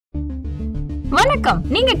வணக்கம்,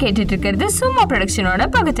 நீங்க கேட்டுட்டு இருக்கிறது சும்மா ப்ரொடக்ஷனோட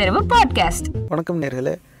பகுத்தறிவு பாட்காஸ்ட். வணக்கம்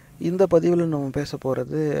நேர்களே, இந்த பதிவில் நம்ம பேச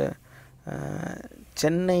போகிறது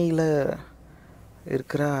சென்னையில்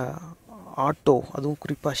இருக்கிற ஆட்டோ, அதுவும்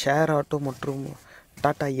குறிப்பாக ஷேர் ஆட்டோ மற்றும்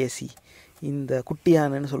டாடா ஏசி, இந்த குட்டி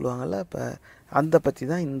யானைன்னு சொல்லுவாங்கள்ல, இப்போ அந்த பற்றி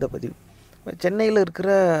தான் இந்த பதிவு. சென்னையில்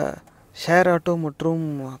இருக்கிற ஷேர் ஆட்டோ மற்றும்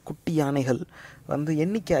குட்டி யானைகள்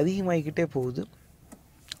எண்ணிக்கை அதிகமாகிக்கிட்டே போகுது.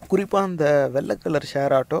 குறிப்பாக அந்த வெள்ளை கலர்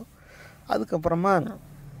ஷேர் ஆட்டோ, அதுக்கப்புறமா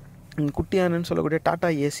குட்டி யானைன்னு சொல்லக்கூடிய டாடா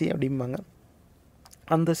ஏசி அப்படிம்பாங்க.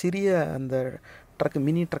 அந்த சிறிய அந்த ட்ரக்கு,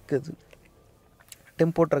 மினி ட்ரக்கு, அது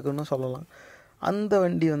டெம்போ ட்ரக்குன்னு சொல்லலாம். அந்த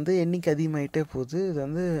வண்டி எண்ணிக்கை அதிகமாகிட்டே போகுது.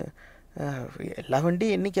 இது எல்லா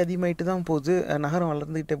வண்டியும் எண்ணிக்கை அதிகமாகிட்டு தான் போகுது. நகரம்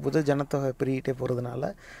வளர்ந்துக்கிட்டே போகுது, ஜனத்தொகை பெருகிட்டே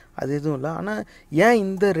போகிறதுனால. அது எதுவும் இல்லை. ஆனால் ஏன்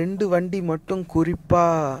இந்த 2 வண்டி மட்டும்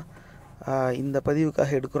குறிப்பாக இந்த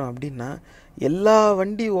பதிவுக்காக எடுக்கிறோம் அப்படின்னா, எல்லா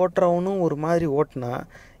வண்டி ஓட்டுறவனும் ஒரு மாதிரி ஓட்டினா,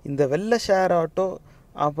 இந்த வெள்ளை ஷேர் ஆட்டோ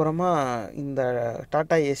அப்புறமா இந்த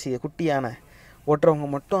டாடா ஏசி குட்டி யானை ஓட்டுறவங்க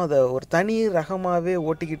மட்டும் அதை ஒரு தனி ரகமாகவே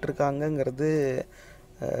ஓட்டிக்கிட்டு இருக்காங்கங்கிறது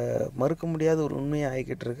மறுக்க முடியாத ஒரு உண்மையாக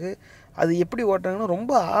ஆகிக்கிட்டு இருக்கு. அது எப்படி ஓட்டுறாங்கன்னா,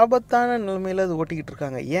 ரொம்ப ஆபத்தான நிலைமையில் அது ஓட்டிக்கிட்டு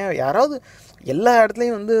இருக்காங்க. ஏன் யாராவது எல்லா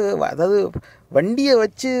இடத்துலையும் அதாவது வண்டியை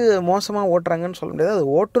வச்சு மோசமாக ஓட்டுறாங்கன்னு சொல்ல முடியாது,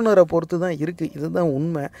 அது ஓட்டுநரை பொறுத்து தான் இருக்குது. இதுதான்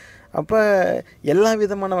உண்மை. அப்போ எல்லா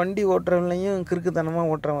விதமான வண்டி ஓட்டுறவங்களையும்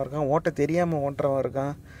கிறுக்குத்தனமாக ஓட்டுறவன் இருக்கான், ஓட்ட தெரியாமல் ஓட்டுறவன்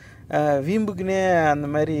இருக்கான், வீம்புக்குன்னே அந்த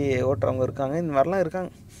மாதிரி ஓட்டுறவங்க இருக்காங்க, இந்த மாதிரிலாம்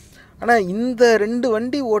இருக்காங்க. ஆனால் இந்த 2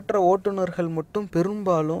 வண்டி ஓட்டுற ஓட்டுநர்கள் மட்டும்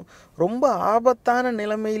பெரும்பாலும் ரொம்ப ஆபத்தான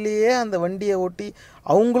நிலைமையிலேயே அந்த வண்டியை ஓட்டி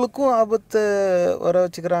அவங்களுக்கும் ஆபத்தை வர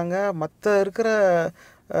வச்சுக்கிறாங்க. மற்ற இருக்கிற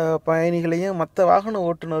பயணிகளையும் மற்ற வாகன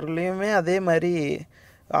ஓட்டுநர்களையுமே அதே மாதிரி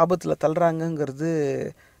ஆபத்தில் தள்ளுறாங்கங்கிறது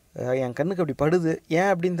என் கண்ணுக்கு அப்படி படுது. ஏன்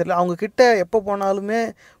அப்படின்னு தெரியல. அவங்கக்கிட்ட எப்போ போனாலுமே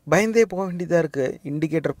பயந்தே போக வேண்டியதாக இருக்குது.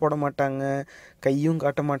 இண்டிகேட்டர் போட மாட்டாங்க, கையும்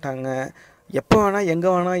காட்ட மாட்டாங்க, எப்போ வேணால் எங்கே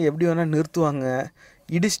வேணால் எப்படி வேணால் நிறுத்துவாங்க,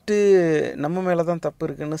 இடிச்சிட்டு நம்ம மேலே தான் தப்பு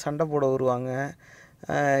இருக்குன்னு சண்டை போட வருவாங்க.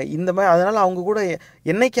 இந்த மாதிரி அதனால் அவங்க கூட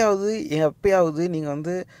என்னைக்காவது எப்பயாவது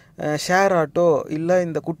நீங்கள் ஷேர் ஆட்டோ இல்லை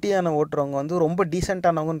இந்த குட்டியான ஓட்டுறவங்க ரொம்ப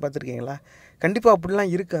டீசெண்டானவங்கன்னு பார்த்துருக்கீங்களா? கண்டிப்பாக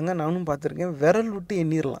அப்படிலாம் இருக்காங்க, நானும் பார்த்துருக்கேன். விரல் விட்டு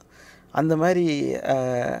எண்ணிடலாம் அந்த மாதிரி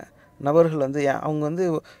நபர்கள். அவங்க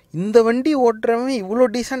இந்த வண்டி ஓட்டுறவன் இவ்வளோ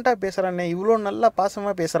டீசெண்டாக பேசுகிறானே, இவ்வளோ நல்லா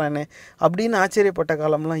பாசமாக பேசுகிறானே அப்படின்னு ஆச்சரியப்பட்ட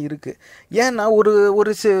காலம்லாம் இருக்குது. ஏன்னா ஒரு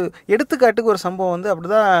எடுத்துக்காட்டுக்கு ஒரு சம்பவம்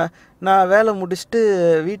அப்படி தான். நான் வேலை முடிச்சுட்டு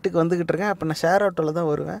வீட்டுக்கு வந்துக்கிட்டு இருக்கேன். அப்போ நான் ஷேர் ஆட்டோவில்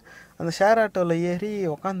தான் வருவேன். அந்த ஷேர் ஆட்டோவில் ஏறி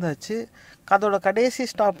உக்காந்தாச்சு. அதோட கடைசி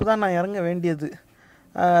ஸ்டாப்பு தான் நான் இறங்க வேண்டியது.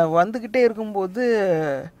 வந்துக்கிட்டே இருக்கும்போது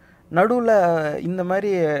நடுவில் இந்த மாதிரி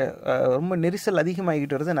ரொம்ப நெரிசல்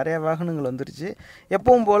அதிகமாகிக்கிட்டு வருது, நிறையா வாகனங்கள் வந்துருச்சு.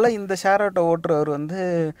 எப்பவும் போல் இந்த ஷேர் ஆட்டோ ஓட்டுறவர்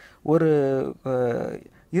ஒரு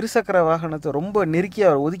இருசக்கர வாகனத்தை ரொம்ப நெருக்கி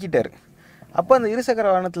அவர் ஒதுக்கிட்டார். அப்போ அந்த இருசக்கர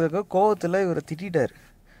வாகனத்தில் இருக்க கோவத்தில் இவரை திட்டார்.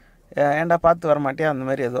 ஏன்டா பார்த்து வரமாட்டியா அந்த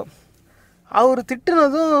மாதிரி ஏதோ. அவர்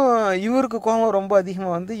திட்டுனதும் இவருக்கு கோபம் ரொம்ப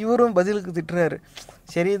அதிகமாக இவரும் பதிலுக்கு திட்டுறாரு.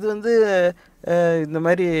 சரி, இது இந்த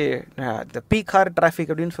மாதிரி இந்த பீக் ஹார் டிராஃபிக்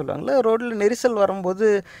அப்படின்னு சொல்லுவாங்களே, ரோட்டில் நெரிசல் வரும்போது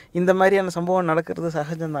இந்த மாதிரியான சம்பவம் நடக்கிறது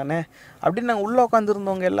சகஜம் தானே அப்படின்னு நாங்கள் உள்ளே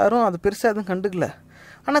உட்காந்துருந்தவங்க எல்லாரும் அது பெருசாக எதுவும் கண்டுக்கல.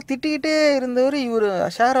 ஆனால் திட்டிக்கிட்டே இருந்தவர் இவர்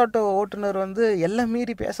ஷேர் ஆட்டோ ஓட்டுநர் எல்லாம்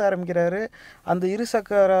மீறி பேச ஆரம்பிக்கிறாரு. அந்த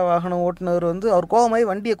இருசக்கர வாகனம் ஓட்டுநர் அவர் கோபமாகி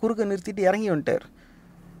வண்டியை குறுக்க நிறுத்திட்டு இறங்கி வந்துட்டார்.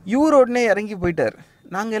 இவர் உடனே இறங்கி போயிட்டார்.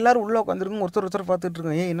 நாங்கள் எல்லோரும் உள்ளே உட்காந்துருக்கோம், ஒருத்தர்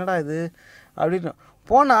பார்த்துட்ருக்கோம். என்னடா இது அப்படின்னு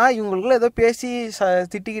போனால் இவங்களுக்குள்ளே ஏதோ பேசி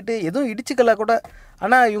திட்டிக்கிட்டு எதுவும் இடிச்சுக்கல கூட.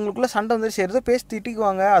 ஆனால் இவங்களுக்குள்ளே சண்டை சரி ஏதோ பேசி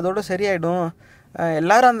திட்டிக்குவாங்க, அதோட சரியாயிடும்.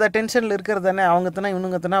 எல்லோரும் அந்த டென்ஷனில் இருக்கிறது தானே, அவங்க தானே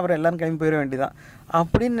இவனுங்க தானே, அப்புறம் எல்லோரும் கிளம்பி போயிட வேண்டியதான்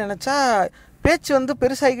அப்படின்னு நினச்சா பேச்சு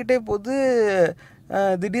பெருசாகிக்கிட்டே போகுது.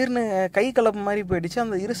 திடீர்னு கை கலப்பு மாதிரி போயிடுச்சு.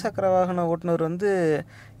 அந்த இருசக்கர வாகன ஓட்டுநர்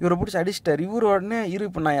இவரை பிடிச்சி அடிச்சிட்டார். இவர் உடனே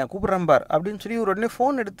இப்போ நான் கூப்பிட்றேன் பார் அப்படின்னு சொல்லி இவர் உடனே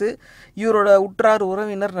ஃபோன் எடுத்து இவரோட உற்றார்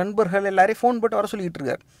உறவினர் நண்பர்கள் எல்லாரையும் ஃபோன் போட்டு வர சொல்லிக்கிட்டு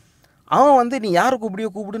இருக்கார். அவன் நீ யாரை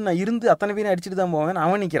கூப்பிடுன்னு நான் இருந்து அத்தனை பேரும் அடிச்சுட்டு தான் போவேன்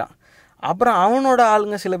அவன் நிற்கிறான். அப்புறம் அவனோட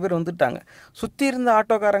ஆளுங்க சில பேர் வந்துட்டாங்க. சுற்றி இருந்த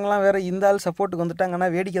ஆட்டோக்காரங்களாம் வேறு இந்த ஆள் சப்போர்ட்டுக்கு வந்துட்டாங்க.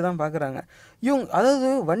 ஆனால் வேடிக்கை தான் பார்க்குறாங்க. அதாவது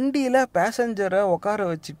வண்டியில் பேசஞ்சரை உட்கார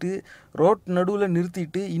வச்சுட்டு ரோட் நடுவில்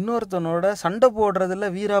நிறுத்திட்டு இன்னொருத்தனோட சண்டை போடுறதில்ல,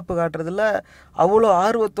 வீராப்பு காட்டுறதில்ல அவ்வளோ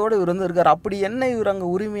ஆர்வத்தோடு இவர் இருக்கார். அப்படி என்ன இவர் அங்கே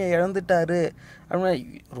உரிமையை இழந்துட்டார் அப்படின்னு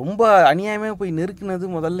ரொம்ப அநியாயமாக போய்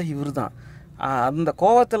நெருக்கினது முதல்ல இவர் தான். அந்த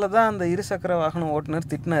கோவத்தில் தான் அந்த இருசக்கர வாகனம் ஓட்டுநர்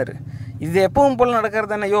திட்டினார். இது எப்பவும் போல்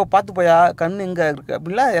நடக்கிறது தானே, பார்த்து போயா கண் எங்கே இருக்குது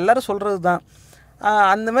அப்படின்லாம் எல்லோரும் சொல்கிறது தான்.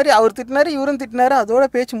 அந்த மாதிரி அவர் திட்டினார், இவரும் திட்டினார். அதோட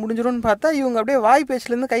பேச்சு முடிஞ்சிடும்னு பார்த்தா இவங்க அப்படியே வாய்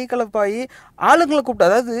பேச்சுலேருந்து கை கலப்பாகி ஆளுங்களை கூப்பிட்டு,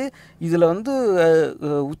 அதாவது இதில்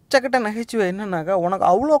உச்சக்கட்ட நகைச்சுவை என்னன்னாக்கா, உனக்கு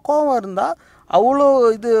அவ்வளோ கோபம் இருந்தால் அவ்வளோ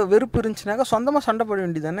வெறுப்பு இருந்துச்சுனாக்கா சொந்தமாக சண்டை போட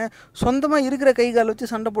வேண்டியதானே. சொந்தமாக இருக்கிற கை கால்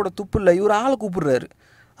வச்சு சண்டை போட துப்பு இல்லை, இவர் ஆளை கூப்பிடுறாரு.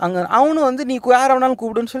 அங்கே அவனும் வந்து நீ யாரை வேணாலும்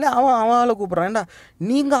கூப்பிடுன்னு சொல்லி அவன் ஆளை கூப்பிட்றான். ஏன்டா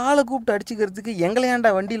நீங்கள் ஆளை கூப்பிட்டு அடிச்சுக்கிறதுக்கு எங்களை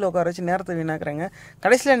ஏன்டா வண்டியில் உட்கார வச்சு நேரத்தை வீணாக்குறாங்க.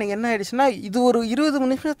 கடைசியில் எனக்கு என்ன ஆயிடுச்சுன்னா, இது ஒரு 20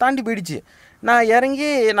 நிமிஷம் தாண்டி போயிடுச்சு. நான் இறங்கி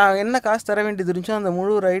நான் என்ன காசு தர வேண்டியது இருந்துச்சோ அந்த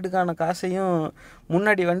முழு ரைடுக்கான காசையும்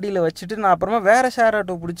முன்னாடி வண்டியில் வச்சுட்டு நான் அப்புறமா வேறு ஷேர்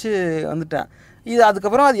ஆட்டோ பிடிச்சி வந்துட்டேன். இது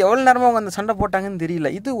அதுக்கப்புறம் அது எவ்வளோ நேரமாக அவங்க அந்த சண்டை போட்டாங்கன்னு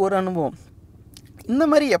தெரியல. இது ஒரு அனுபவம். இந்த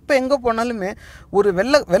மாதிரி எப்போ எங்கே போனாலுமே ஒரு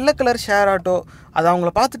வெள்ளை கலர் ஷேர் ஆட்டோ அது அவங்கள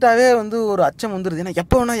பார்த்துட்டாவே வந்து ஒரு அச்சம் வந்துடுது. ஏன்னா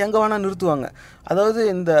எப்போ வேணால் எங்கே வேணால் நிறுத்துவாங்க. அதாவது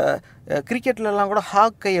இந்த கிரிக்கெட்லலாம் கூட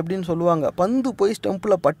ஹாக்கை அப்படின்னு சொல்லுவாங்க, பந்து போய்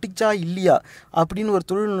ஸ்டம்பில் பட்டுச்சா இல்லையா அப்படின்னு ஒரு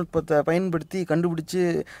தொழில்நுட்பத்தை பயன்படுத்தி கண்டுபிடிச்சி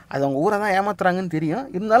அது அவங்க ஊரை தான் ஏமாத்துறாங்கன்னு தெரியும்.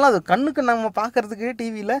 இருந்தாலும் அது கண்ணுக்கு நம்ம பார்க்குறதுக்கு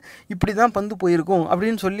டிவியில் இப்படி தான் பந்து போயிருக்கும்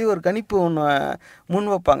அப்படின்னு சொல்லி ஒரு கணிப்பு ஒன்று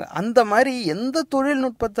முன் வைப்பாங்க. அந்த மாதிரி எந்த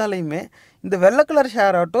தொழில்நுட்பத்தாலையுமே இந்த வெள்ளை கலர்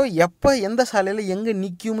ஷேர் ஆட்டோ எப்போ எந்த சாலையில் எங்கே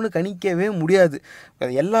நிற்கும்னு கணிக்கவே முடியாது.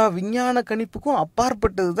 எல்லா விஞ்ஞான கணிப்புக்கும்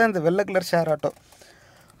அப்பாற்பட்டது தான் இந்த வெள்ளை கலர் ஷேர் ஆட்டோ.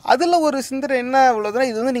 அதில் ஒரு சிந்தனை என்ன உள்ளதுன்னா,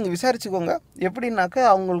 இது வந்து நீங்கள் விசாரிச்சுக்கோங்க. எப்படின்னாக்கா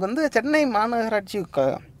அவங்களுக்கு வந்து சென்னை மாநகராட்சி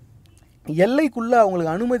எல்லைக்குள்ளே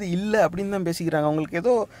அவங்களுக்கு அனுமதி இல்லை அப்படின்னு தான் பேசிக்கிறாங்க. அவங்களுக்கு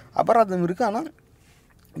ஏதோ அபராதம் இருக்குது, ஆனால்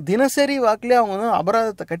தினசரி வாக்கிலே அவங்க வந்து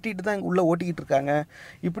அபராதத்தை கட்டிட்டு தான் இங்கே உள்ளே ஓட்டிக்கிட்டு இருக்காங்க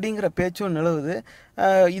இப்படிங்கிற பேச்சும் நிலவுது.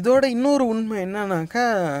 இதோட இன்னொரு உண்மை என்னன்னாக்கா,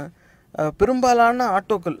 பெரும்பாலான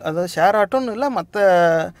ஆட்டோக்கள், அதாவது ஷேர் ஆட்டோன்னு இல்லை மற்ற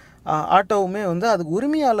ஆட்டோவுமே வந்து அதுக்கு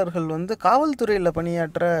உரிமையாளர்கள் வந்து காவல்துறையில்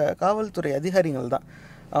பணியாற்ற காவல்துறை அதிகாரிகள் தான்.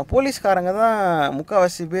 போலீஸ்காரங்க தான்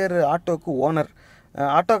முக்கால்வாசி பேர் ஆட்டோவுக்கு ஓனர்.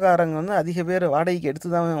 ஆட்டோக்காரங்க வந்து அதிக பேர் வாடகைக்கு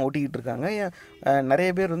எடுத்து தான் ஓட்டிக்கிட்டு இருக்காங்க.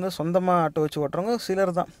 நிறைய பேர் வந்து சொந்தமாக ஆட்டோ வச்சு ஓட்டுறவங்க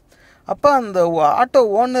சிலர் தான். அப்போ அந்த ஆட்டோ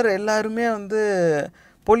ஓனர் எல்லாருமே வந்து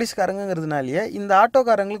போலீஸ்காரங்கிறதுனாலேயே இந்த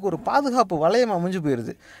ஆட்டோக்காரங்களுக்கு ஒரு பாதுகாப்பு வளையம் அமைஞ்சு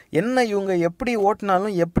போயிடுது. என்ன இவங்க எப்படி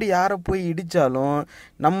ஓட்டினாலும் எப்படி யாரை போய் இடித்தாலும்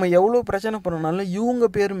நம்ம எவ்வளோ பிரச்சனை பண்ணனாலும் இவங்க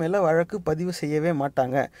பேர் மேலே வழக்கு பதிவு செய்யவே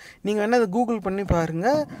மாட்டாங்க. நீங்கள் வேணால் அதை கூகுள் பண்ணி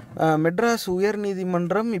பாருங்கள். மெட்ராஸ்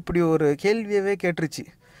உயர்நீதிமன்றம் இப்படி ஒரு கேள்வியவே கேட்டுருச்சு,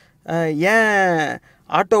 ஏன்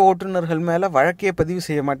ஆட்டோ ஓட்டுநர்கள் மேலே வழக்கே பதிவு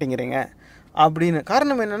செய்ய மாட்டேங்கிறீங்க அப்படின்னு.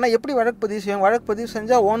 காரணம் என்னென்னா, எப்படி வழக்கு பதிவு செய்யும்? வழக்கு பதிவு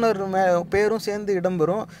செஞ்சால் ஓனர் பேரும் சேர்ந்து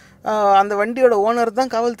இடம்பெறும். அந்த வண்டியோட ஓனர்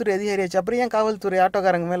தான் காவல்துறை அதிகாரியாச்சு. அப்புறம் ஏன் காவல்துறை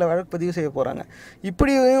ஆட்டோக்காரங்க மேலே வழக்கு பதிவு செய்ய போகிறாங்க?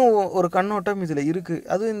 இப்படியும் ஒரு கண்ணோட்டம் இதில் இருக்குது.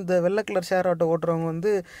 அதுவும் இந்த வெள்ளை கலர் ஷேர் ஆட்டோ ஓட்டுறவங்க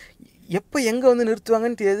வந்து எப்போ எங்கே வந்து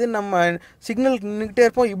நிறுத்துவாங்கன்னு தெரியாது. நம்ம சிக்னல் நின்றுக்கிட்டே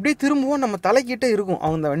இருப்போம், இப்படி திரும்பவும் நம்ம தலைக்கிட்டே இருக்கும்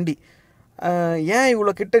அவங்க வண்டி. ஏன்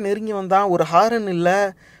இவ்வளோ கிட்ட நெருங்கி வந்தான்? ஒரு ஹாரன் இல்லை,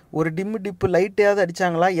 ஒரு டிப்பு லைட்டையாவது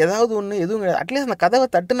அடித்தாங்களா? ஏதாவது ஒன்று எதுவும் கிடையாது. அட்லீஸ்ட் அந்த கதவை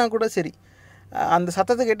தட்டுனா கூட சரி, அந்த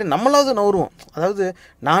சத்தத்தை கேட்டு நம்மளாவது நவருவோம். அதாவது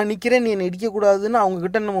நான் நிற்கிறேன், நீ என்னை இடிக்கக்கூடாதுன்னு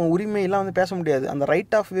அவங்கக்கிட்ட நம்ம உரிமையெல்லாம் வந்து பேச முடியாது. அந்த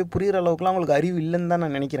ரைட் ஆஃப் வே புரிகிற அளவுக்குலாம் அவங்களுக்கு அறிவு இல்லைன்னு தான்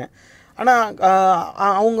நான் நினைக்கிறேன். ஆனால்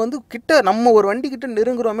அவங்க வந்து நம்ம ஒரு வண்டிக்கிட்ட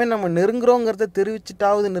நெருங்குறோமே, நம்ம நெருங்குறோங்கிறத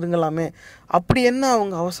தெரிவிச்சுட்டாவது நெருங்கலாமே. அப்படி என்ன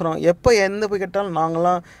அவங்க அவசரம்? எப்போ எந்த போய் கேட்டாலும்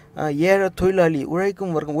நாங்களாம் ஏழை தொழிலாளி,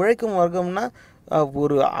 உழைக்கும் வர்க்கம்னா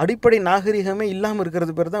ஒரு அடிப்படை நாகரிகமே இல்லாமல்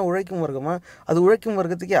இருக்கிறது பேர் தான் உழைக்கும் வர்க்கமா? அது உழைக்கும்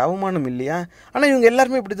வர்க்கத்துக்கே அவமானம் இல்லையா? ஆனால் இவங்க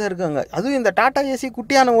எல்லாருமே இப்படி தான் இருக்காங்க. அதுவும் இந்த டாடா ஏசி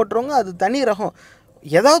குட்டியான ஓட்டுறவங்க அது தனி ரகம்.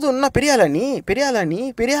 ஏதாவது ஒன்றா பெரியாளா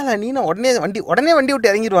நீன்னு உடனே வண்டி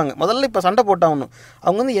விட்டு இறங்கிடுவாங்க. முதல்ல இப்போ சண்டை போட்டாகணும்.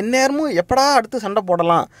 அவங்க வந்து எந்நேரமும் எப்படா அடுத்து சண்டை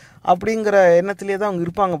போடலாம் அப்படிங்கிற எண்ணத்திலே தான் அவங்க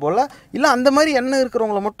இருப்பாங்க போல். இல்லை அந்த மாதிரி எண்ணம்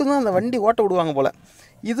இருக்கிறவங்கள மட்டும்தான் அந்த வண்டி ஓட்ட விடுவாங்க போல்.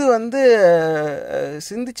 இது வந்து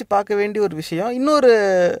சிந்திச்சு பார்க்க வேண்டிய ஒரு விஷயம். இன்னொரு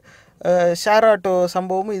ஷேர் ஆட்டோ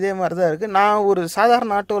சம்பவமும் இதே மாதிரி தான் இருக்குது. நான் ஒரு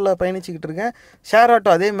சாதாரண ஆட்டோவில் பயணிச்சுக்கிட்டு இருக்கேன். ஷேர் ஆட்டோ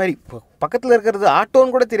அதே மாதிரி பக்கத்தில் இருக்கிறது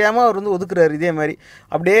ஆட்டோன்னு கூட தெரியாமல் அவர் வந்து ஒதுக்குறாரு. இதே மாதிரி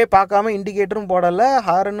அப்படியே பார்க்காம இண்டிகேட்டரும் போடலை,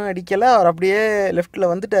 ஹாரனும் அடிக்கலை, அவர் அப்படியே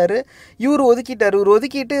லெஃப்ட்டில் வந்துட்டார். இவர்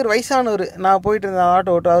ஒதுக்கிட்டு இவர் வயசானவர். நான் போயிட்டு இருந்தேன்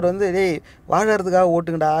ஆட்டோ அவர் வந்து, டேய் வாழறதுக்காக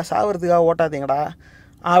ஓட்டுங்கடா, சாவறதுக்காக ஓட்டாதீங்கடா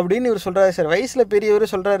அப்படின்னு இவர் சொல்கிறாரு. சார் வயசில் பெரியவர்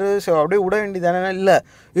சொல்கிறாரு, ஸோ அப்படியே விட வேண்டியதானே? இல்லை,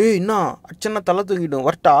 இன்னும் அச்சனா தலை தூங்கிடும்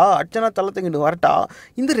வரட்டா.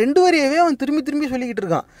 இந்த 2 வரையவே அவன் திரும்பி சொல்லிக்கிட்டு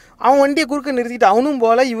இருக்கான். அவன் வண்டியை குறுக்க நிறுத்திட்டு அவனும்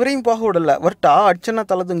போல இவரையும் போக விடலை. வரட்டா அச்சனா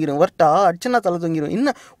தலை தூங்கிடும்,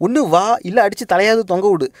 இன்னும் ஒன்று வா, இல்லை அடித்து தலையாவது தொங்க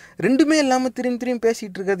விடு. ரெண்டுமே இல்லாமல் திரும்பி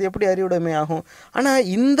பேசிகிட்டு இருக்கிறது எப்படி அறிவுடைமை ஆகும்? ஆனால்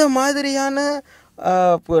இந்த மாதிரியான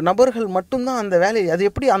நபர்கள் மட்டும்தான் அந்த வேலை. அது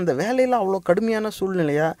எப்படி அந்த வேலையில் அவ்வளோ கடுமையான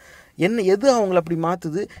சூழ்நிலையா எது அவங்கள அப்படி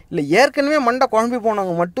மாற்றுது? இல்லை ஏற்கனவே மண்டை குழம்பி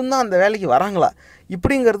போனவங்க மட்டும்தான் அந்த வேலைக்கு வராங்களா?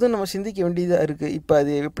 இப்படிங்கிறது நம்ம சிந்திக்க வேண்டியதாக இருக்குது. இப்போ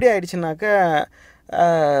அது எப்படி ஆயிடுச்சுனாக்கா,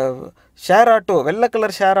 ஷேர் ஆட்டோ, வெள்ளை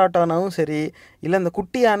கலர் ஷேர் ஆட்டோனாலும் சரி, இல்லை இந்த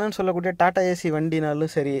குட்டியானன்னு சொல்லக்கூடிய டாடா ஏசி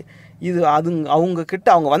வண்டினாலும் சரி, இது அவங்கக்கிட்ட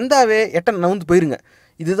அவங்க வந்தாவே நவுந்து போயிருங்க.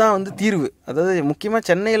 இதுதான் வந்து தீர்வு. அதாவது முக்கியமாக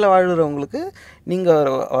சென்னையில் வாழ்கிறவங்களுக்கு நீங்கள்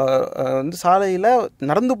வந்து சாலையில்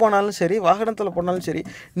நடந்து போனாலும் சரி, வாகனத்தில் போனாலும் சரி,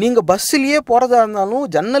 நீங்கள் பஸ்ஸுலேயே போகிறதா இருந்தாலும்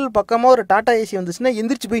ஜன்னல் பக்கமாக ஒரு டாடா ஏசி வந்துச்சுன்னா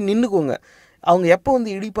எந்திரிச்சு போய் நின்றுக்கோங்க. அவங்க எப்போ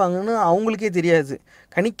வந்து இடிப்பாங்கன்னு அவங்களுக்கே தெரியாது.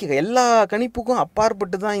 எல்லா கணிப்புக்கும்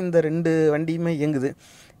அப்பாற்பட்டு தான் இந்த 2 வண்டியுமே இயங்குது.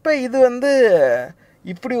 இப்போ இது வந்து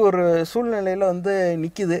இப்படி ஒரு சூழ்நிலையில் வந்து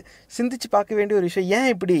நிற்கிது. சிந்திச்சு பார்க்க வேண்டிய ஒரு விஷயம்.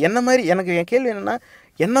 ஏன் இப்படி என்ன மாதிரி எனக்கு என் கேள்வி என்னென்னா,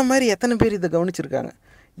 என்ன மாதிரி எத்தனை பேர் இதை கவனிச்சிருக்காங்க?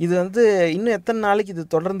 இது வந்து இன்னும் எத்தனை நாளைக்கு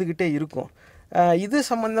இது தொடர்ந்துக்கிட்டே இருக்கும்? இது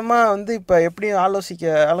சம்மந்தமாக வந்து இப்போ எப்படியும்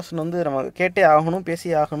ஆலோசனை வந்து நம்ம கேட்டே ஆகணும்,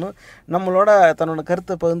 பேசியே ஆகணும். நம்மளோட தன்னோட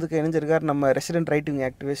கருத்தை பகிர்ந்துக்க இணைஞ்சிருக்கார் நம்ம ரெசிடென்ட் ரைட் விங்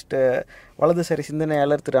ஆக்டிவிஸ்ட், வலதுசாரி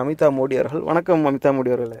சிந்தனையாளர் திரு அமிதா மோடி அவர்கள். வணக்கம் அமிதா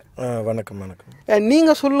மோடி அவர்களே. வணக்கம். வணக்கம்.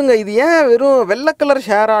 நீங்கள் சொல்லுங்கள், இது ஏன் வெறும் வெள்ளை கலர்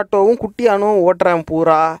ஷேர் ஆட்டோவும் குட்டியானும் ஓட்டுறேன்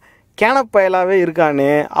பூரா கேனப்பயலாகவே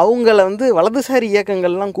இருக்கானே, அவங்கள வந்து வலதுசாரி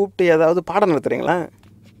இயக்கங்கள்லாம் கூப்பிட்டு ஏதாவது பாடம் நடத்துகிறீங்களா?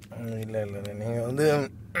 இல்லை, நீங்கள் வந்து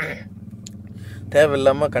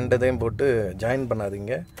தேவையில்லாமல் கண்டதையும் போட்டு ஜாயின்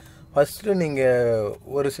பண்ணாதீங்க. ஃபஸ்ட்டு நீங்கள்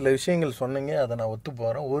ஒரு சில விஷயங்கள் சொன்னீங்க, அதை நான் ஒத்து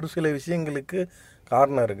போகிறேன். ஒரு சில விஷயங்களுக்கு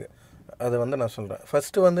காரணம் இருக்குது, அதை வந்து நான் சொல்கிறேன்.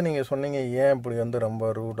 ஃபஸ்ட்டு வந்து நீங்கள் சொன்னீங்க, ஏன் இப்படி வந்து ரொம்ப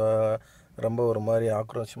ரூடாக ரொம்ப ஒரு மாதிரி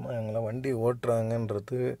ஆக்ரோஷமாக எங்களாம் வண்டி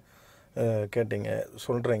ஓட்டுறாங்கன்றது கேட்டீங்க,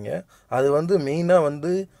 சொல்கிறீங்க. அது வந்து மெயினாக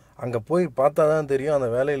வந்து அங்கே போய் பார்த்தா தான் தெரியும்.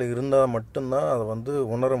 அந்த வேலையில் இருந்தால் மட்டும்தான் அதை வந்து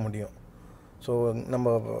உணர முடியும். ஸோ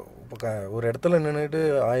நம்ம ஒரு இடத்துல நின்றுட்டு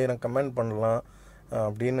 1000 கமெண்ட் பண்ணலாம்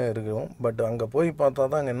அப்படின்னு இருக்கும். பட் அங்கே போய் பார்த்தா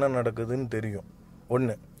தான் அங்கே என்ன நடக்குதுன்னு தெரியும்.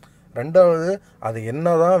 ஒன்று. ரெண்டாவது, அது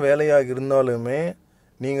என்ன தான் வேலையாக இருந்தாலுமே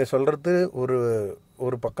நீங்கள் சொல்கிறது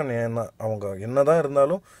ஒரு பக்கம் நியாயம் தான். அவங்க என்ன தான்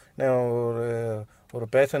இருந்தாலும் ஒரு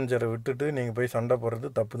பேசஞ்சரை விட்டுட்டு நீங்கள் போய் சண்டை போடுறது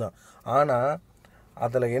தப்பு தான். ஆனால்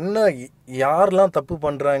அதில் என்ன யாரெல்லாம் தப்பு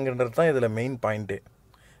பண்ணுறாங்கன்றது தான் இதில் மெயின் பாயிண்ட்டே.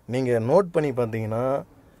 நீங்கள் நோட் பண்ணி பார்த்தீங்கன்னா,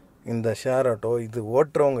 இந்த ஷேர் ஆட்டோ இது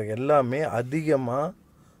ஓட்டுறவங்க எல்லாமே அதிகமாக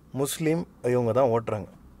முஸ்லீம் இவங்க தான் ஓட்டுறாங்க.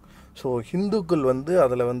 ஸோ ஹிந்துக்கள் வந்து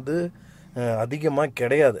அதில் வந்து அதிகமாக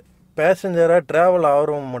கிடையாது. பேசஞ்சராக ட்ராவல்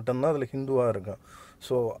ஆகிறவங்க மட்டும்தான் அதில் ஹிந்துவாக இருக்கும்.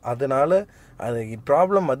 ஸோ அதனால் அது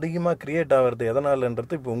ப்ராப்ளம் அதிகமாக க்ரியேட் ஆகிறது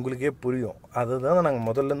எதனாலன்றது இப்போ உங்களுக்கே புரியும். அதுதான் நாங்கள்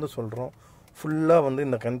முதல்லேருந்து சொல்கிறோம். ஃபுல்லாக வந்து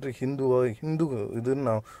இந்த கண்ட்ரி ஹிந்து இதுன்னு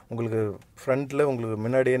நான் உங்களுக்கு ஃப்ரண்ட்டில் உங்களுக்கு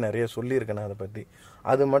முன்னாடியே நிறைய சொல்லியிருக்கேன் நான் அதை பற்றி.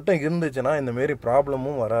 அது மட்டும் இருந்துச்சுன்னா இந்தமாரி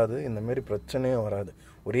ப்ராப்ளமும் வராது, இந்தமாரி பிரச்சனையும் வராது.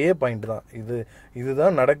 ஒரே பாயிண்ட் தான்,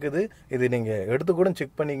 இதுதான் நடக்குது. இது நீங்கள் எடுத்து கூட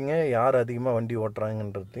செக் பண்ணிக்கங்க, யார் அதிகமாக வண்டி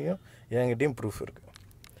ஓட்டுறாங்கன்றதையும் என்கிட்டையும் ப்ரூஃப் இருக்குது.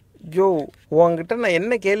 ஜோ, உங்ககிட்ட நான்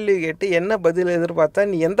என்ன கேள்வி கேட்டு என்ன பதில் எதிர்பார்த்தா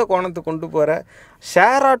நீ எந்த கோணத்தை கொண்டு போகிற?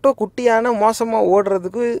 ஷேர் ஆட்டோ குட்டியான மோசமாக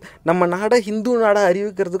ஓடுறதுக்கு நம்ம நாடை ஹிந்து நாடாக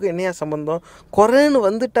அறிவிக்கிறதுக்கும் என்னையா சம்பந்தம்? குறைன்னு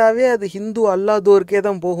வந்துட்டாவே அது ஹிந்து அல்லாதோருக்கே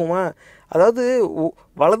தான் போகுமா? அதாவது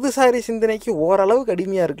வலதுசாரி சிந்தனைக்கு ஓரளவுக்கு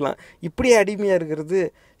அடிமையாக இருக்கலாம், இப்படியே அடிமையாக இருக்கிறது.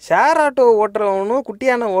 ஷேர் ஆட்டோ ஓட்டுறவனும்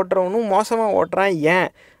குட்டியான ஓட்டுறவனும் மோசமாக ஓட்டுறான் ஏன்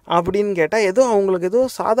அப்படின்னு கேட்டால் ஏதோ அவங்களுக்கு ஏதோ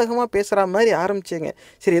சாதகமாக பேசுகிற மாதிரி ஆரம்பிச்சேங்க.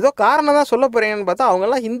 சரி, ஏதோ காரணம் தான் சொல்ல போகிறீங்கன்னு பார்த்தா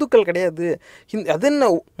அவங்கெல்லாம் ஹிந்துக்கள் கிடையாது. அது என்ன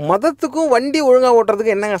மதத்துக்கும் வண்டி ஒழுங்காக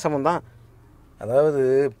ஓட்டுறதுக்கு என்னங்க சம்பந்தம்? அதாவது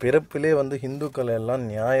பிறப்பிலே வந்து ஹிந்துக்கள் எல்லாம்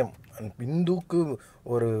நியாயம். ஹிந்துக்கு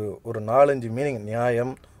ஒரு 4-5 மீனிங்: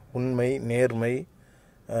 நியாயம், உண்மை, நேர்மை.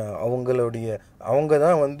 அவங்க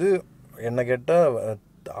தான் வந்து என்ன கேட்டால்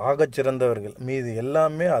ஆகச்சிறந்தவர்கள். மீது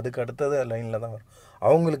எல்லாமே அதுக்கு அடுத்தது லைனில் தான் வரும்.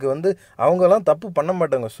 அவங்களுக்கு வந்து அவங்கெல்லாம் தப்பு பண்ண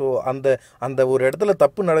மாட்டாங்க. ஸோ அந்த ஒரு இடத்துல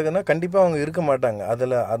தப்பு நடக்குதுன்னா கண்டிப்பாக அவங்க இருக்க மாட்டாங்க.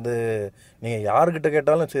 அது நீங்கள் யார்கிட்ட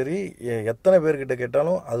கேட்டாலும் சரி, எத்தனை பேர்கிட்ட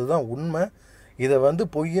கேட்டாலும் அதுதான் உண்மை. இதை வந்து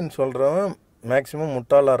பொய்ன்னு சொல்கிறவன் மேக்சிமம்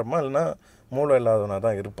முட்டாளாக இருப்பான், இல்லைன்னா மூளை இல்லாதவனாக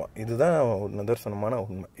தான் இருப்பான். இதுதான் நிதர்சனமான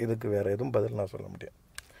உண்மை. இதுக்கு வேறு எதுவும் பதில் நான் சொல்ல முடியாது.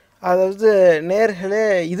 அதாவது நேர்களே,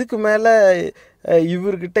 இதுக்கு மேலே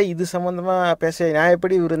இவர்கிட்ட இது சம்மந்தமாக பேச நான்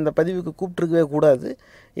எப்படி இவர் இந்த பதிவுக்கு கூப்பிட்ருக்கவே கூடாது.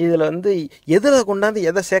 இதில் வந்து எதில் கொண்டாந்து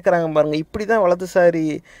எதை சேர்க்குறாங்க பாருங்கள். இப்படி தான் வலதுசாரி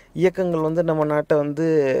இயக்கங்கள் வந்து நம்ம நாட்டை வந்து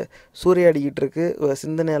சூறையாடிக்கிட்டு இருக்கு.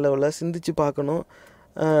 சிந்தனை அளவில் சிந்திச்சு பார்க்கணும்.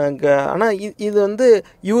 ஆனால் இது வந்து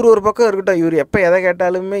இவர் ஒரு பக்கம் இருக்கட்டும், இவர் எப்போ எதை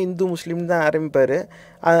கேட்டாலுமே இந்து முஸ்லீம் தான் ஆரம்பிப்பார்.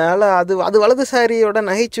 அதனால் அது வலதுசாரியோட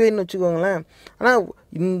நகைச்சுவைன்னு வச்சுக்கோங்களேன். ஆனால்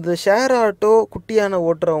இந்த ஷேர் ஆட்டோ குட்டியான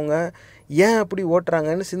ஓட்டுறவங்க ஏன் அப்படி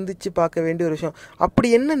ஓட்டுறாங்கன்னு சிந்திச்சு பார்க்க வேண்டிய ஒரு விஷயம். அப்படி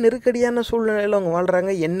என்ன நெருக்கடியான சூழ்நிலையில் அவங்க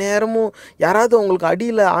வாழ்கிறாங்க? எந்நேரமும் யாராவது அவங்களுக்கு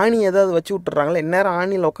அடியில் ஆணி ஏதாவது வச்சு விட்டுறாங்களா? எந்நேரம்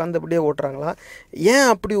ஆணியில் உட்காந்தபடியே ஓட்டுறாங்களா? ஏன்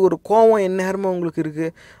அப்படி ஒரு கோவம் எந்நேரமும் அவங்களுக்கு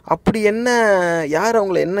இருக்குது? அப்படி என்ன, யார்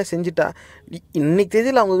அவங்கள என்ன செஞ்சுட்டா? இன்னைக்கு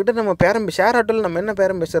தேதியில் அவங்கக்கிட்ட நம்ம ஷேர் ஆட்டோவில் நம்ம என்ன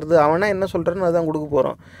பேரம் பேசுறது? அவனா என்ன சொல்கிறேன்னு அதான் கொடுக்க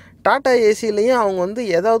போகிறோம். டாட்டா ஏசிலையும் அவங்க வந்து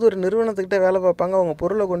ஏதாவது ஒரு நிறுவனத்துக்கிட்ட வேலை பார்ப்பாங்க, அவங்க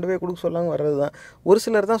பொருளை கொண்டு போய் கொடுக்க சொல்லாங்க வர்றது தான். ஒரு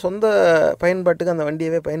சிலர் தான் சொந்த பயன்பாட்டுக்கு அந்த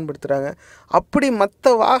வண்டியவே பயன்படுத்துகிறாங்க. அப்படி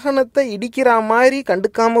மற்ற வாகனத்தை இடிக்கிற மாதிரி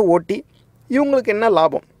கண்டுக்காமல் ஓட்டி இவங்களுக்கு என்ன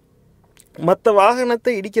லாபம்? மற்ற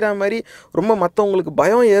வாகனத்தை இடிக்கிற மாதிரி ரொம்ப மற்றவங்களுக்கு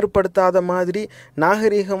பயம் ஏற்படுத்தாத மாதிரி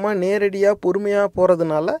நாகரிகமாக நேரடியாக பொறுமையாக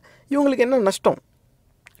போகிறதுனால இவங்களுக்கு என்ன நஷ்டம்?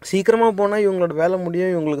 சீக்கிரமாக போனால் இவங்களோட வேலை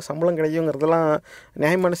முடியும், இவங்களுக்கு சம்பளம் கிடைக்குங்கிறதெல்லாம்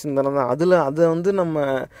நியாயமான சிந்தனை தான். அதை வந்து நம்ம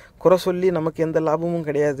குறை சொல்லி நமக்கு எந்த லாபமும்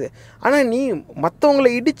கிடையாது. ஆனால் நீ மற்றவங்களை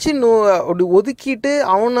இடித்து அப்படி ஒதுக்கிட்டு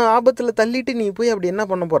அவனை ஆபத்தில் தள்ளிட்டு நீ போய் அப்படி என்ன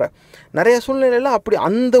பண்ண போகிற? நிறைய சூழ்நிலையில் அப்படி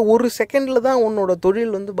அந்த ஒரு செகண்டில் தான் உன்னோட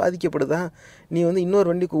தொழில் வந்து பாதிக்கப்படுதா? நீ வந்து இன்னொரு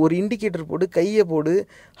வண்டிக்கு ஒரு இண்டிகேட்டர் போடு, கையை போடு,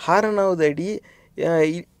 ஹாரனாவது அடி,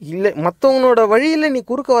 இல்லை மற்றவங்களோட வழியில் நீ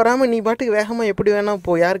குறுக்க வராமல் நீ பாட்டுக்கு வேகமாக எப்படி வேணால்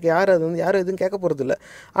போ. யார் அது வந்து யாரும் எதுவும் கேட்க போகிறதில்ல.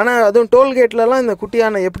 ஆனால் அதுவும் டோல்கேட்லலாம் இந்த குட்டி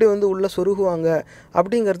யானை எப்படி வந்து உள்ளே சொருகுவாங்க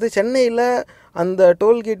அப்படிங்கிறது சென்னையில் அந்த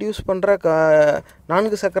டோல்கேட் யூஸ் பண்ணுற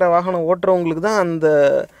 4 சக்கர வாகனம் ஓட்டுறவங்களுக்கு தான் அந்த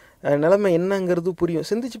நிலைமை என்னங்கிறது புரியும்.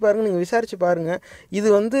 சிந்திச்சு பாருங்கள், நீங்கள் விசாரித்து பாருங்கள். இது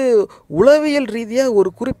வந்து உளவியல் ரீதியாக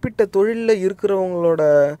ஒரு குறிப்பிட்ட தொழிலில் இருக்கிறவங்களோட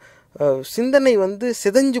சிந்தனை வந்து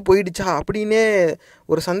சிதைஞ்சு போயிடுச்சா அப்படின்னே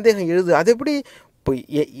ஒரு சந்தேகம் எழுது. அது எப்படி இப்போ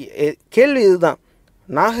கேள்வி இதுதான்.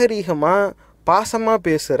 நாகரீகமாக பாசமாக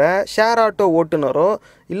பேசுகிற ஷேர் ஆட்டோ ஓட்டுநரோ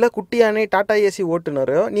இல்லை குட்டியானை டாடா ஏசி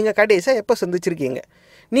ஓட்டுநரோ நீங்கள் கடைசியாக எப்போ சந்திச்சிருக்கீங்க?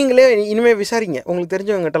 நீங்களே இனிமேல் விசாரிங்க, உங்களுக்கு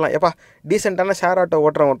தெரிஞ்சவங்ககிட்டலாம். எப்பா டீசெண்டான ஷேர் ஆட்டோ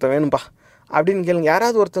ஓட்டுறவங்க ஒருத்தன் வேணும்பா அப்படின்னு கேளுங்க.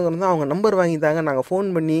 யாராவது ஒருத்தவங்க இருந்தால் அவங்க நம்பர் வாங்கித்தாங்க, நாங்கள் ஃபோன்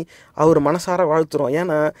பண்ணி அவர் மனசார வாழ்த்துறோம்.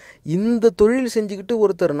 ஏன்னா இந்த தொழில் செஞ்சுக்கிட்டு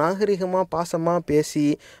ஒருத்தர் நாகரிகமாக பாசமாக பேசி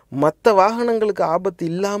மற்ற வாகனங்களுக்கு ஆபத்து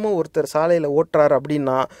இல்லாமல் ஒருத்தர் சாலையில் ஓட்டுறாரு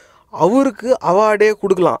அப்படின்னா அவருக்கு அவார்டே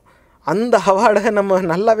கொடுக்கலாம். அந்த அவார்டை நம்ம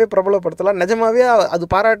நல்லாவே பிரபலப்படுத்தலாம். நிஜமாகவே அது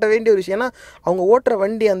பாராட்ட வேண்டிய ஒரு விஷயம். ஏன்னா அவங்க ஓட்டுற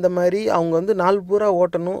வண்டி அந்த மாதிரி அவங்க வந்து நாள் பூரா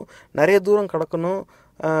ஓட்டணும், நிறைய தூரம் கடக்கணும்.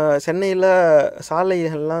 சென்னையில்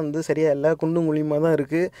சாலைகள்லாம் வந்து சரியாக இல்லை, குண்டும் குழியுமாக தான்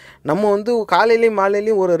இருக்குது. நம்ம வந்து காலையிலையும்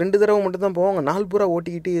மாலையிலையும் ஒரு 2 தடவை மட்டும் தான் போவோம், அவங்க நாள் பூரா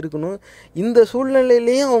ஓட்டிக்கிட்டே இருக்கணும். இந்த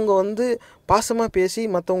சூழ்நிலையிலையும் அவங்க வந்து பாசமாக பேசி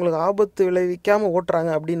மற்றவங்களுக்கு ஆபத்து விளைவிக்காமல் ஓட்டுறாங்க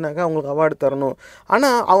அப்படின்னாக்கா அவங்களுக்கு அவார்டு தரணும்.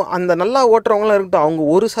 ஆனால் அந்த நல்லா ஓட்டுறவங்களாம் இருக்கட்டும், அவங்க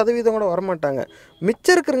 1% கூட வரமாட்டாங்க.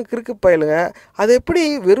 மிச்சம் இருக்கிற கிறுக்கு பயலுங்க அது எப்படி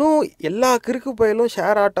வெறும் எல்லா கிறுக்கு பயலும்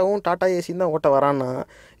ஷேர் ஆட்டோவும் டாடா ஏசியும் தான் ஓட்ட வரானா,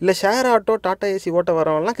 இல்லை ஷேர் ஆட்டோ டாடா ஏசி ஓட்ட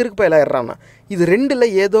வரவங்கலாம் கிறுக்கு பயலாயிடுறானா? இது 2ல்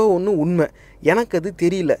ஏதோ ஒன்று உண்மை. எனக்கு அது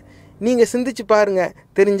தெரியல. நீங்கள் சிந்திச்சு பாருங்கள்,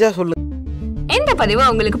 தெரிஞ்சால் சொல்லுங்கள். இந்த பதிவு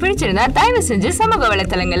உங்களுக்கு பிடிச்சிருந்தா தயவு செஞ்சு சமூக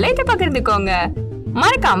வலைத்தளங்கள்ல இதை பகிர்ந்துக்கோங்க.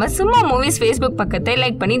 மறக்காம சும்மா மூவிஸ் Facebook பக்கத்தை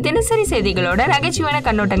லைக் பண்ணி தினசரி செய்திகளோட நகைச்சுவையான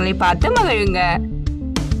கண்ணோட்டங்களை பார்த்து மகிழுங்க.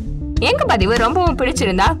 எங்க பதிவு ரொம்பவும்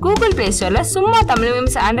பிடிச்சிருந்தா கூகுள் பிளே ஸ்டோர்ல சும்மா தமிழ்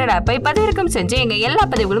மீம்ஸ் ஆண்ட்ராய்டு ஆப்பை பதிவிறக்கம் செஞ்சு எங்க எல்லா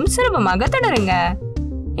பதிவுகளும் சுலபமாக தொடருங்க.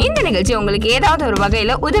 இந்த நிகழ்ச்சி உங்களுக்கு ஏதாவது ஒரு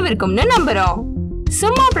வகையில உதவிருக்கும்னு நம்புறோம்.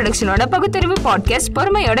 சும்மா ப்ரொடக்ஷனோட பகுத்தறிவு பாட்காஸ்ட்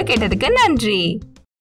பொறுமையோட கேட்டதுக்கு நன்றி.